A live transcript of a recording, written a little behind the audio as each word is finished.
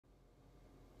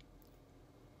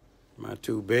My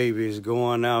two babies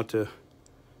going out to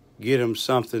get them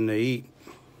something to eat.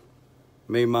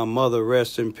 May my mother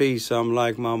rest in peace. I'm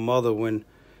like my mother when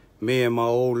me and my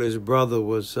oldest brother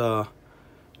was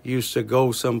used to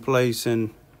go someplace, and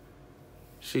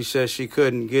she said she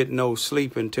couldn't get no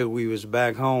sleep until we was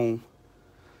back home.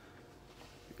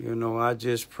 You know, I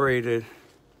just pray that,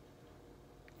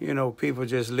 you know, people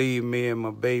just leave me and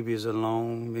my babies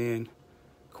alone. Me and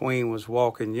Queen was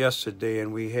walking yesterday,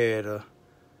 and we had a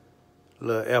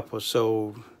little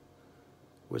episode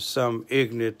with some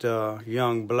ignorant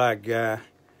young black guy.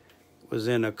 Was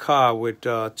in a car with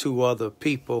two other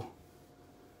people.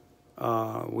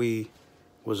 We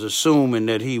was assuming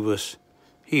that he was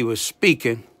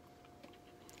speaking.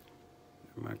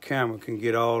 My camera can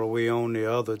get all the way on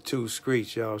the other two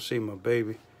streets. Y'all see my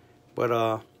baby.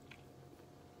 But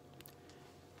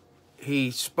he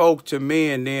spoke to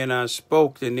me, and then I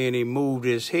spoke, and then he moved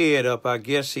his head up. I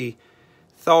guess he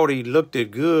thought he looked it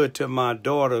good to my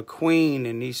daughter, Queen,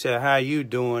 and he said, "How you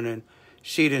doing?" And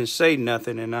she didn't say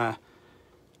nothing, and I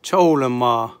told him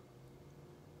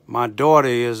my daughter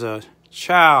is a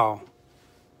child.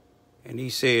 And he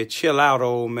said, "Chill out,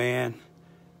 old man."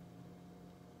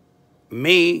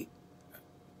 What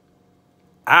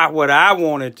I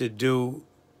wanted to do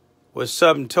was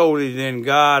something totally then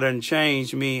God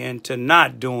unchanged me into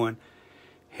not doing.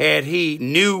 Had he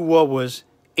knew what was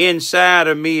inside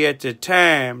of me at the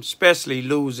time, especially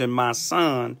losing my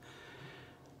son,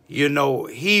 you know,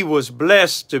 he was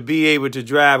blessed to be able to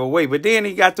drive away. But then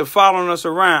he got to following us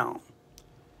around.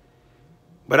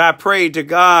 But I prayed to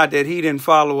God that he didn't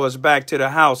follow us back to the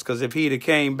house, because if he'd have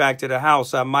came back to the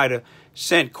house, I might have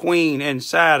sent Queen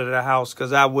inside of the house,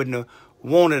 because I wouldn't have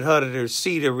wanted her to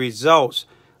see the results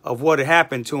of what had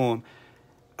happened to him.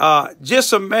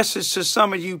 Just a message to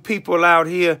some of you people out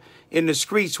here in the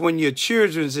streets when your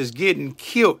children is getting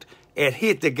killed at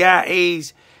hit the guy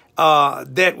age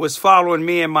that was following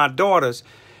me and my daughters.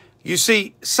 You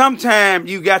see, sometimes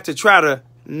you got to try to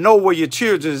know where your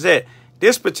children's at.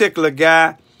 This particular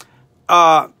guy,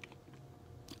 the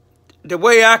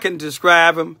way I can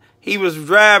describe him, he was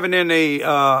driving in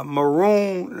a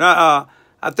maroon, I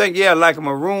think, yeah, like a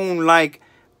maroon, like,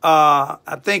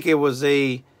 I think it was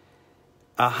a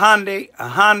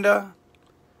Honda.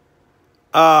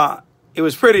 It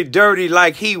was pretty dirty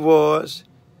like he was,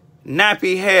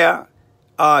 nappy hair,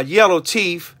 yellow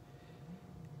teeth.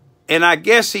 And I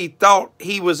guess he thought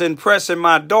he was impressing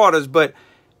my daughters, but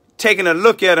taking a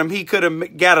look at him, he could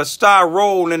have got a star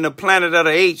roll in the Planet of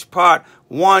the Apes part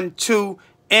 1, 2,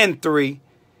 and 3.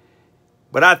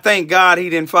 But I thank God he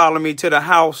didn't follow me to the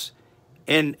house.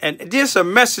 And just a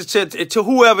message to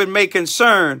whoever it may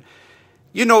concern.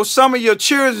 You know, some of your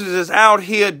children is out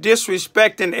here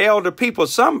disrespecting elder people.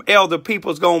 Some elder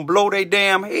people's going to blow their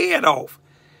damn head off.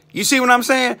 You see what I'm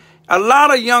saying? A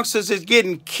lot of youngsters is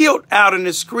getting killed out in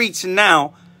the streets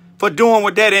now for doing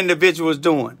what that individual was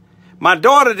doing. My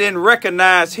daughter didn't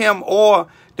recognize him or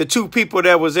the two people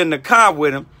that was in the car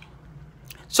with him.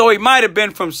 So he might have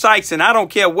been from Sykes, and I don't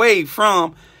care where he's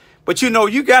from. But, you know,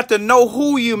 you got to know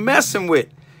who you messing with.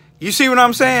 You see what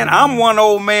I'm saying? I'm one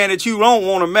old man that you don't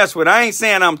want to mess with. I ain't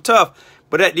saying I'm tough,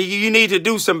 but you need to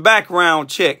do some background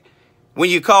check when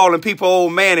you calling people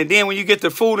old man. And then when you get to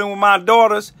fooling with my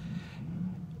daughters,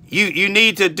 you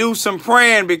need to do some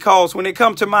praying, because when it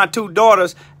comes to my two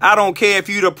daughters, I don't care if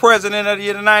you're the president of the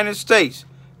United States.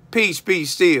 Peace be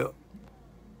still.